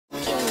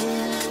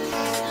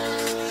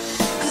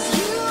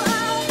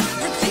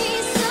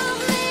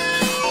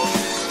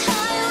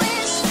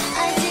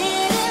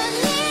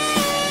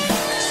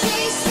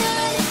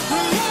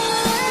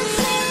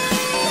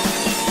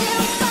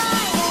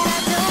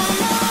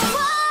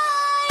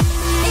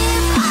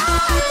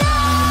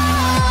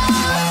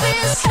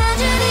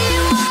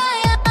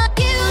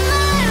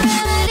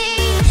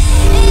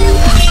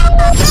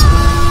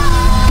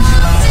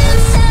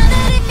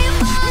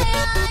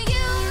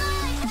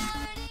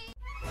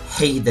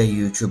Hey there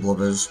YouTube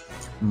lovers,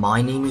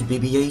 my name is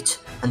BB8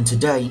 and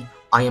today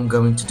I am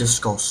going to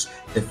discuss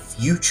the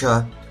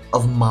future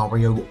of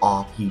Mario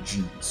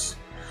RPGs.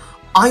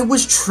 I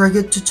was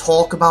triggered to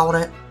talk about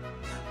it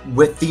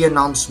with the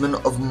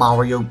announcement of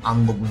Mario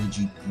and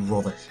Luigi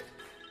Brothership.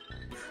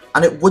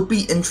 And it would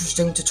be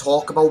interesting to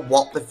talk about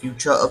what the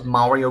future of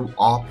Mario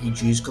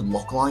RPGs could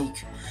look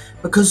like,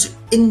 because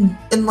in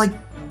like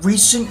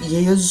recent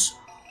years,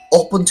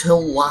 up until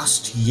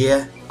last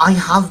year, I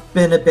have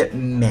been a bit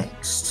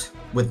mixed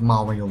with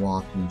Mario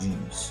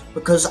RPGs,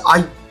 because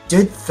I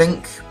did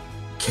think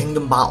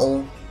Kingdom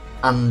Battle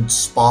and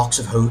Sparks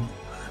of Hope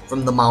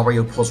from the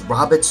Mario plus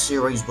Rabbids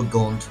series were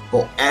good,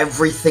 but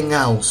everything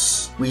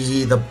else was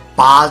either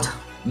bad,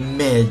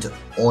 mid,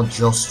 or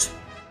just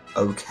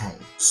okay.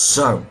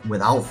 So,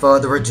 without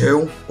further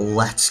ado,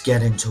 let's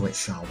get into it,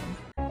 shall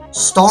we?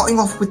 Starting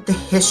off with the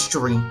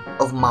history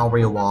of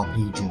Mario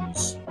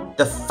RPGs.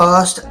 The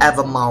first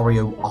ever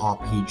Mario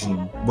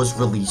RPG was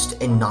released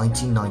in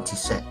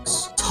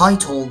 1996,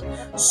 titled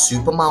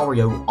Super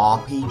Mario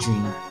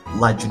RPG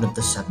Legend of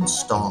the Seven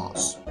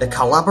Stars. The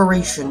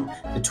collaboration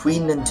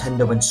between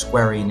Nintendo and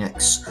Square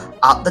Enix,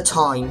 at the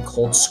time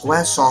called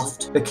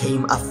Squaresoft,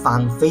 became a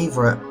fan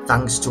favourite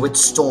thanks to its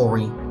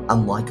story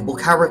and likeable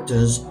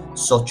characters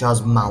such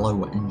as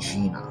Mallow and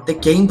Gina. The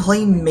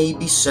gameplay may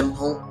be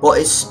simple, but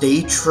it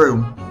stayed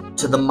true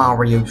to the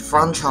Mario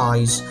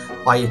franchise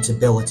by its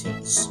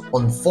abilities.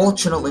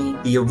 Unfortunately,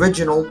 the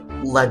original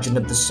Legend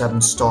of the Seven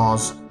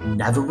Stars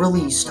never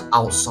released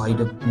outside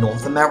of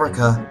North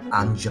America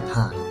and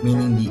Japan,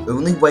 meaning the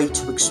only way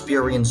to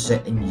experience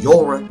it in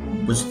Europe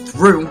was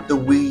through the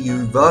Wii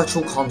U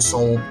Virtual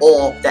Console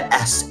or the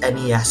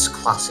SNES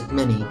Classic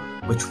Mini,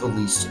 which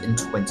released in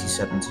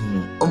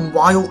 2017. And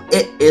while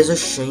it is a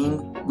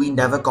shame we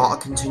never got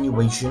a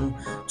continuation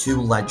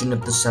to Legend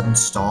of the Seven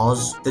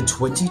Stars, the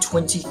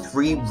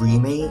 2023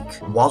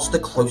 remake was the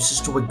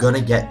closest we're gonna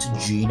get to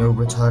Gino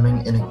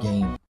returning in a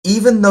game.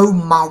 Even though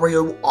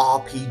Mario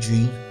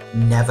RPG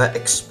never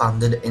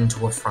expanded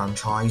into a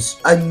franchise,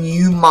 a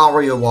new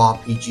Mario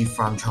RPG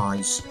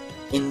franchise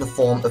in the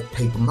form of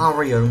Paper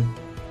Mario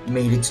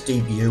made its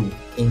debut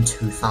in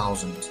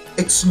 2000.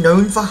 It's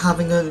known for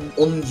having an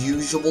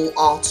unusual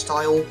art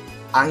style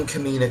and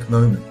comedic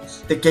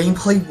moments. The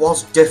gameplay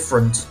was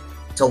different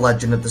to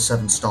Legend of the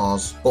Seven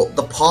Stars, but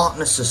the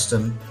partner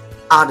system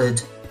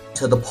added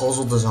to the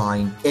puzzle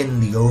design in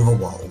the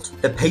overworld.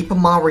 The Paper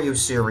Mario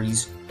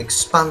series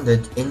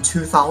expanded in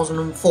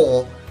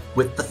 2004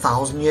 with the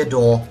Thousand Year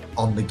Door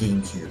on the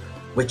GameCube,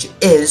 which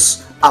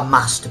is a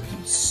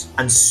masterpiece.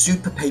 And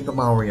Super Paper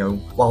Mario,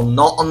 while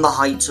not on the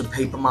heights of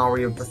Paper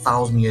Mario the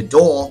Thousand Year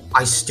Door,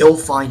 I still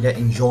find it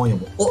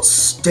enjoyable. But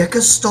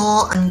Sticker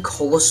Star and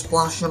Color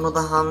Splash, on the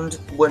other hand,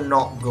 were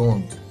not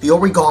good. The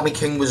Origami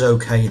King was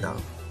okay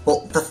though,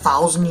 but the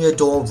Thousand Year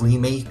Door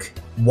remake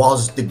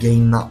was the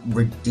game that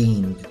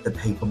redeemed the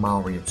Paper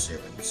Mario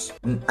series.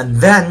 And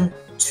then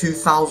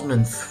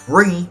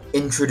 2003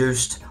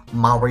 introduced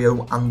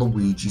Mario and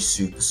Luigi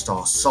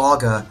Superstar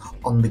Saga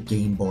on the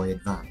Game Boy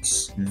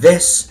Advance.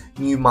 This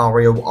new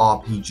Mario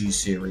RPG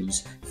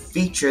series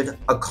featured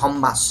a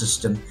combat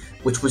system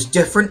which was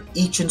different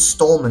each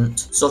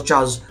installment, such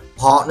as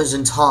Partners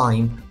in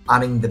Time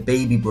adding the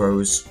Baby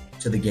Bros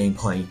to the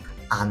gameplay,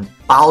 and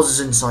Bowser's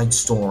Inside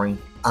Story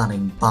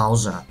adding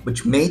Bowser,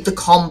 which made the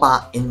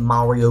combat in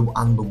Mario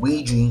and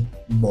Luigi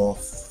more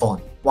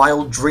fun.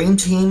 While Dream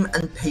Team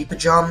and Paper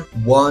Jam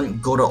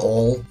weren't good at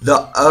all,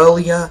 the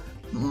earlier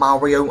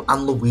Mario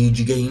and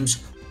Luigi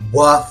games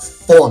were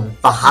fun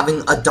for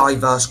having a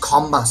diverse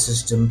combat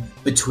system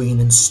between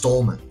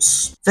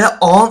installments. There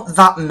aren't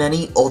that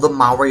many other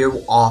Mario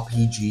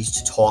RPGs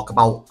to talk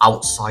about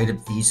outside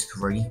of these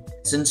three,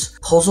 since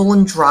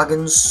Puzzle &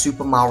 Dragons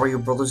Super Mario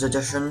Bros.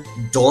 Edition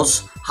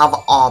does have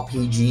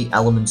RPG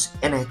elements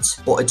in it,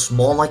 but it's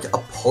more like a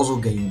puzzle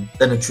game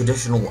than a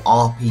traditional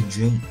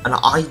RPG. And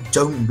I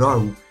don't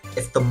know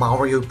if the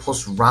Mario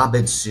plus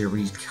Rabbids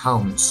series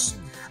counts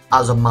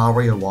as a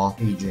Mario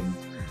RPG,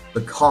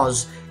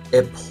 because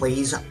it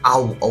plays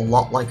out a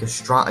lot like a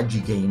strategy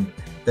game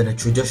than a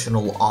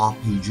traditional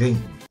RPG.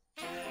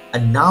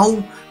 And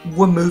now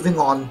we're moving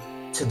on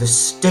to the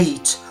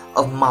state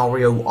of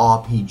Mario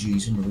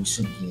RPGs in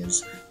recent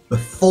years,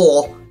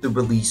 before the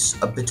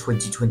release of the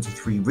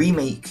 2023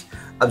 remake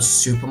of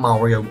Super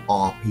Mario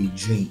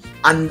RPG.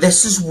 And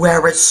this is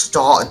where it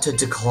started to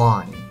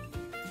decline,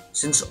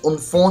 since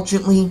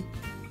unfortunately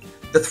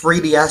the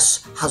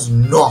 3DS has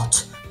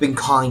not been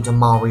kind to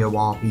Mario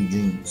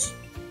RPGs,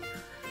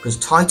 because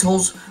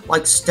titles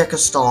like Sticker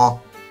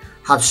Star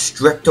have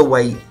stripped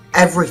away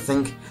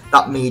everything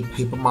that made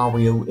Paper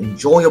Mario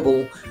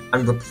enjoyable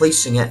and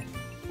replacing it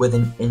with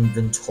an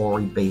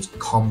inventory-based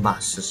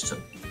combat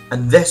system.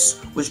 And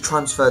this was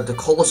transferred to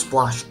Color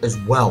Splash as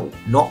well.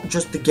 Not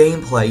just the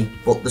gameplay,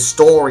 but the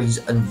stories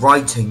and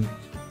writing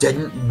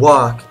didn't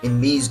work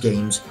in these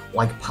games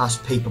like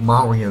past Paper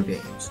Mario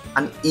games.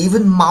 And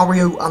even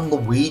Mario and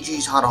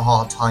Luigi's had a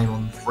hard time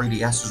on the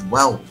 3DS as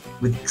well,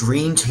 with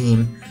Dream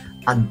Team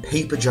and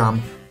Paper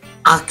Jam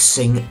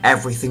axing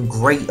everything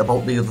great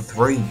about the other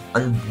three.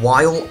 And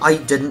while I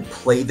didn't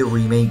play the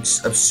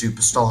remakes of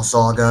Superstar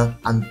Saga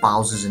and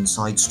Bowser's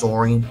Inside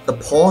Story, the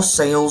poor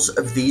sales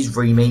of these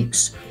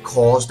remakes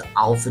caused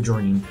Alpha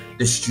Dream,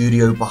 the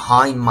studio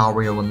behind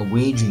Mario and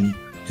Luigi,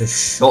 to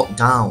shut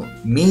down,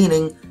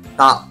 meaning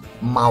that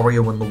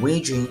Mario and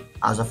Luigi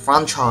as a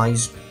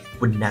franchise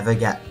would never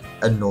get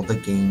another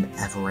game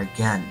ever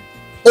again.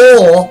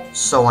 Or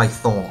so I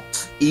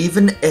thought.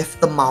 Even if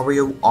the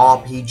Mario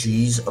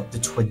RPGs of the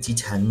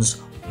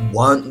 2010s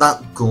weren't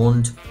that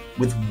good,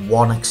 with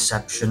one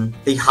exception,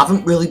 they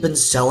haven't really been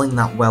selling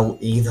that well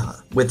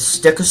either. With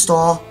Sticker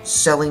Star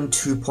selling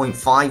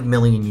 2.5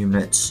 million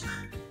units,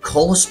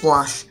 Color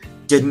Splash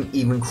didn't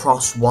even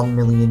cross 1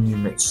 million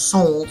units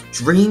sold,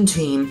 Dream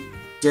Team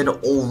did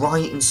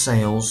alright in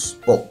sales,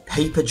 but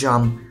Paper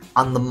Jam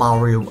and the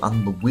Mario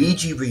and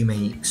Luigi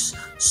remakes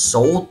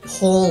sold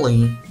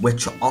poorly,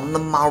 which on the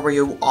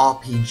Mario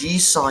RPG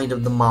side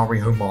of the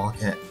Mario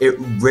market, it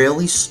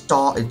really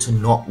started to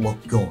not look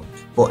good.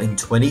 But in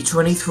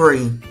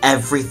 2023,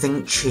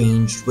 everything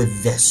changed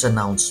with this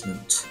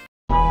announcement.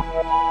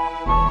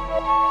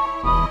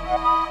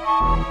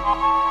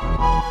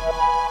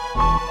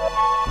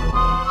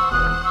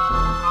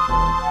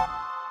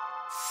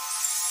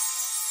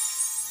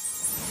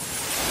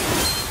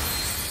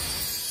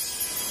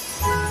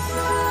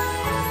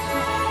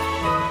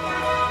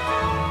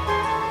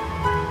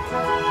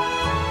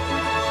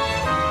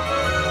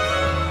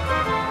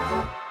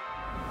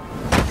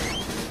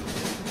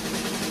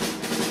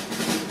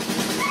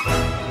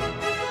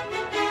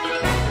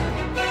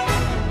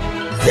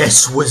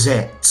 This was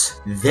it.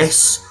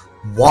 This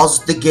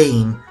was the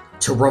game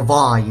to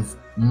revive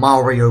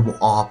Mario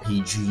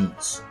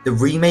RPGs. The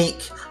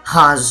remake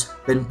has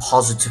been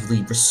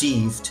positively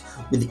received,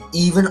 with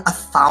even a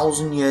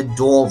 1000 Year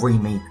Door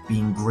remake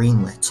being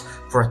greenlit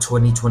for a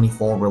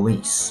 2024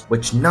 release,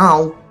 which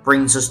now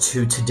brings us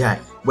to today,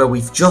 where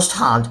we've just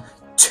had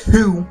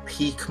 2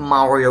 peak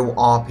Mario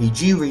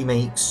RPG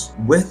remakes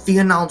with the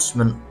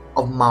announcement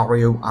of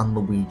Mario and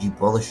Luigi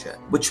Brothership,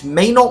 which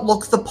may not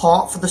look the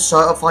part for the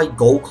Certified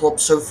Gold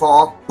Club so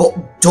far,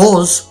 but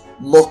does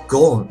look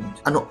good.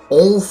 And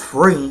all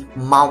 3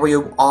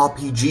 Mario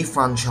RPG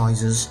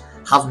franchises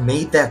have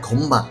made their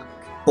comeback,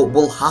 but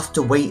we'll have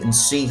to wait and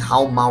see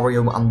how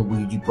Mario and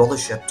Luigi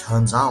Brothership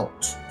turns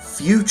out.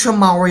 Future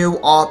Mario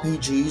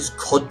RPGs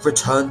could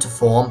return to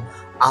form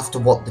after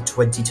what the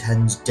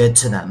 2010s did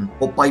to them,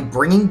 but by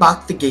bringing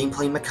back the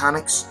gameplay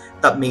mechanics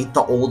that made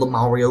the older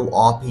Mario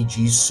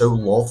RPGs so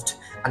loved,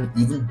 and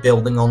even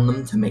building on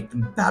them to make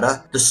them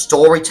better, the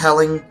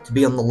storytelling to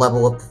be on the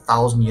level of the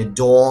 1000 Year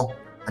Door,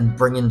 and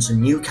bring in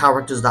some new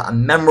characters that are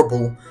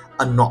memorable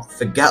and not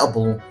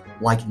forgettable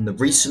like in the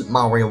recent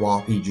Mario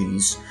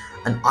RPGs,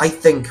 and I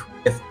think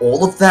if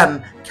all of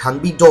them can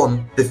be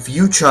done, the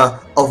future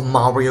of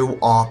Mario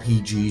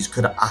RPGs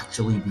could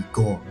actually be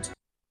good.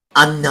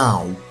 And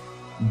now,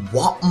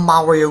 what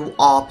Mario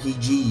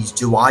RPGs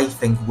do I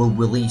think will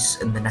release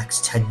in the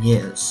next 10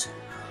 years?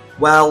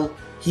 Well,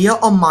 here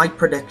are my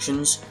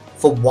predictions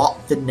for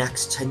what the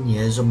next 10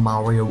 years of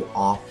Mario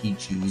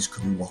RPGs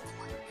could look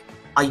like.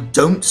 I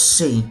don't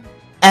see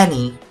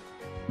any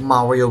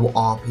Mario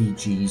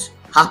RPGs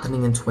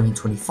happening in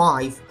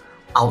 2025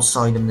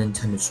 outside of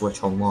Nintendo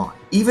Switch Online.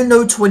 Even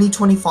though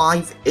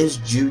 2025 is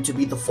due to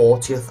be the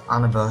 40th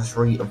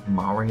anniversary of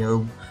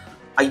Mario,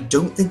 I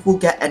don't think we'll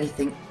get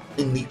anything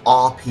in the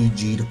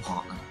RPG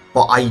department,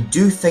 but I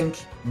do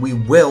think we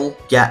will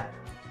get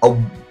a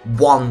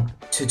 1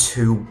 to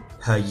 2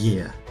 per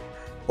year.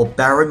 But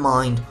bear in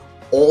mind,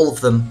 all of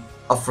them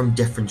are from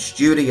different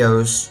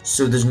studios,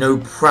 so there's no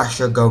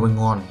pressure going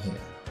on here.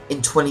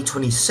 In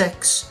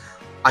 2026,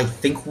 I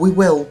think we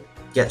will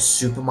get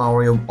Super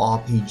Mario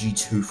RPG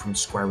 2 from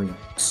Square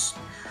Enix,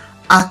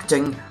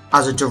 acting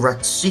as a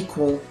direct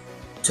sequel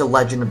to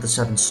Legend of the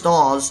Seven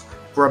Stars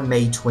for a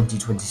May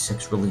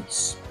 2026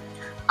 release,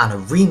 and a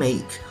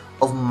remake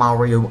of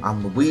Mario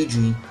and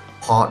Luigi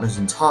Partners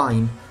in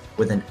Time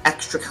with an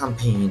extra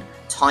campaign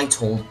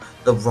titled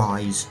The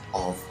Rise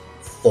of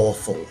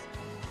Thorful,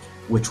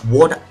 which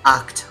would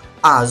act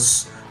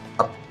as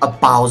a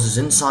Bowser's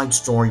Inside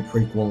Story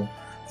prequel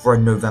for a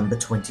November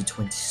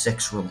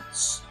 2026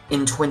 release.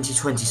 In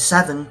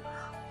 2027,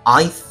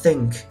 I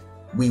think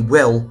we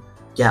will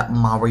get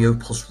Mario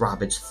plus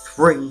Rabbids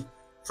 3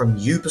 from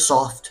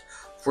Ubisoft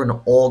for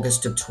an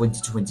August of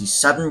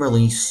 2027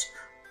 release,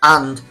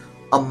 and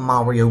a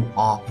Mario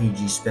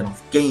RPG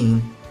spin-off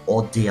game,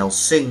 or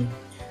DLC,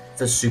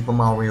 for Super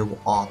Mario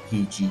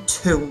RPG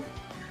 2,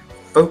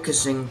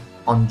 focusing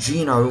on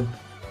Geno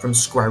from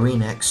Square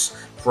Enix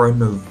for a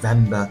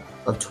November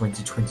of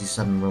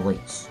 2027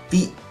 release.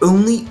 The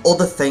only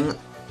other thing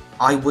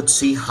I would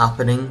see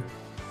happening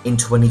in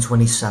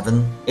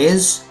 2027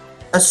 is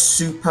a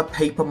Super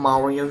Paper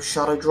Mario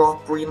Shadow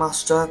Drop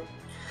remaster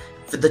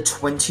for the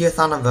 20th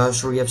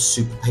anniversary of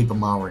Super Paper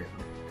Mario.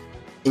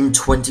 In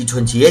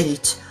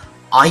 2028,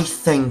 I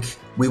think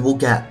we will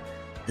get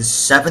the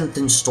 7th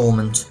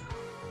installment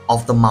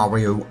of the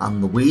Mario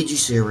and Luigi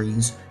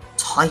series,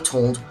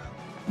 titled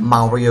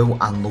Mario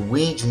and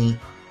Luigi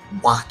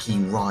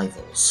wacky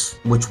rivals,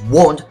 which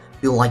would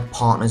be like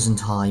Partners in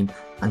Time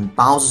and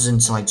Bowser's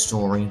Inside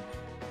Story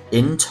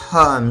in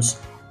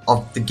terms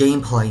of the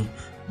gameplay,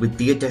 with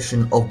the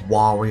addition of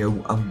Wario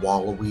and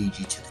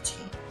Waluigi to the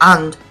team,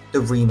 and the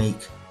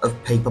remake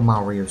of Paper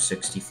Mario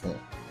 64,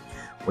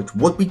 which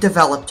would be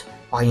developed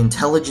by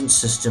Intelligent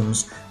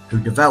Systems, who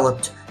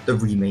developed the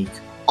remake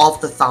of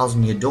the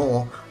Thousand Year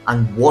Door,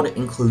 and would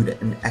include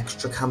an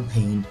extra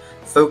campaign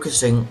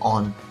focusing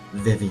on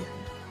Vivian.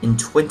 In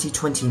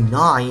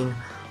 2029,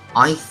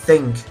 I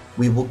think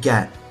we will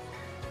get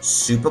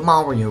Super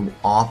Mario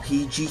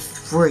RPG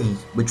 3,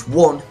 which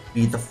would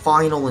be the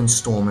final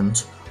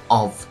installment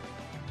of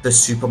the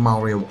Super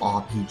Mario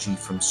RPG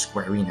from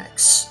Square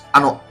Enix.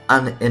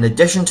 And in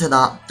addition to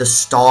that, the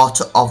start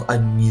of a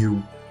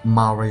new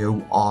Mario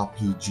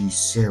RPG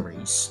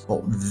series.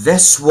 But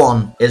this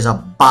one is a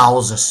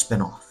Bowser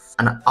spin-off,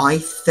 and I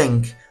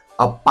think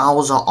a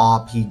Bowser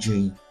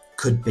RPG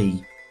could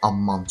be a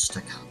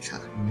monster catcher,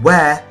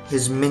 where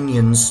his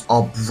minions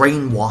are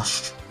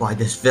brainwashed by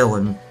this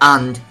villain,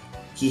 and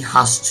he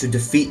has to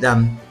defeat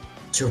them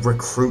to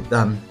recruit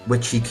them,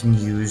 which he can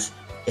use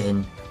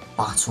in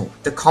battle.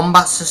 The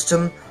combat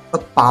system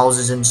of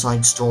Bowser's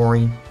Inside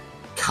Story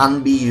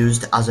can be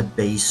used as a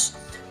base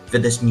for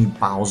this new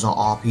Bowser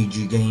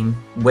RPG game,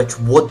 which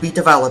would be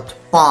developed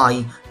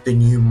by the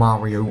new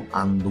Mario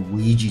and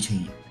Luigi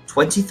team.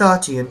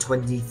 2030 and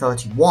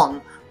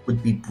 2031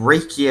 would be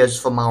break years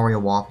for Mario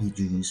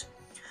RPGs,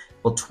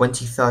 but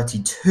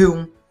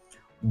 2032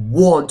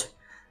 would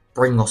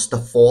bring us the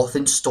fourth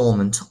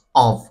installment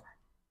of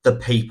the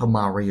Paper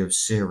Mario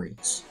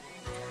series,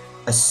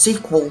 a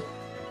sequel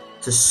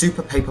to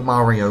Super Paper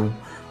Mario,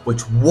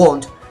 which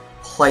would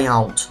play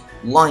out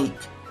like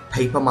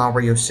Paper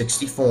Mario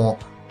 64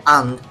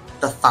 and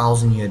the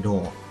Thousand Year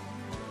Door,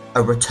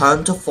 a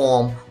return to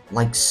form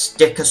like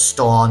Sticker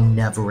Star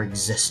never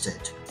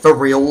existed. For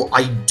real,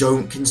 I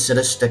don't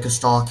consider Sticker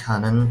Star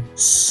canon,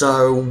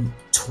 so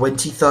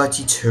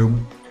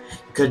 2032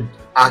 could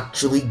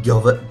actually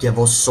give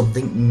us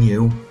something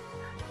new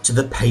to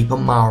the Paper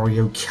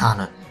Mario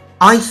canon.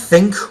 I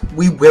think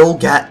we will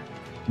get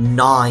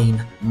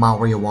 9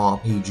 Mario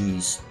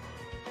RPGs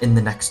in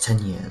the next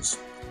 10 years,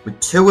 with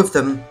 2 of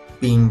them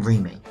being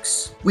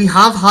remakes. We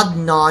have had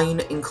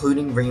 9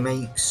 including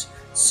remakes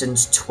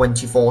since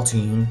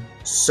 2014,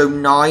 so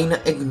 9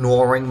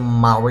 ignoring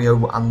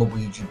Mario and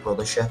Luigi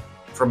Brothership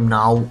from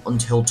now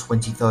until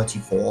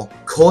 2034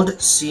 could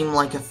seem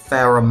like a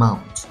fair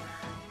amount,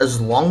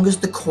 as long as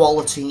the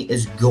quality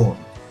is good.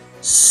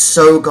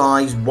 So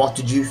guys, what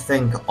did you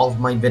think of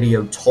my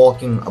video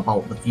talking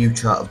about the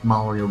future of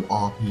Mario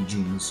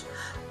RPGs?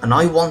 And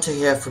I want to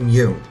hear from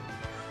you.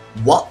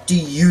 What do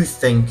you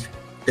think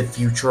the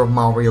future of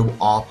Mario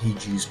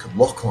RPGs could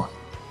look like?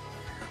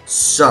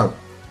 So,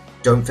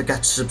 don't forget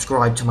to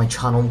subscribe to my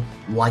channel,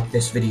 like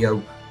this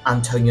video,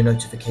 and turn your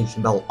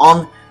notification bell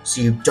on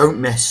so you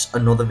don't miss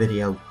another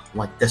video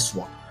like this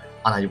one.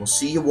 And I will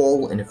see you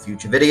all in a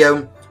future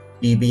video.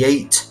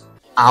 BB8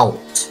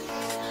 out.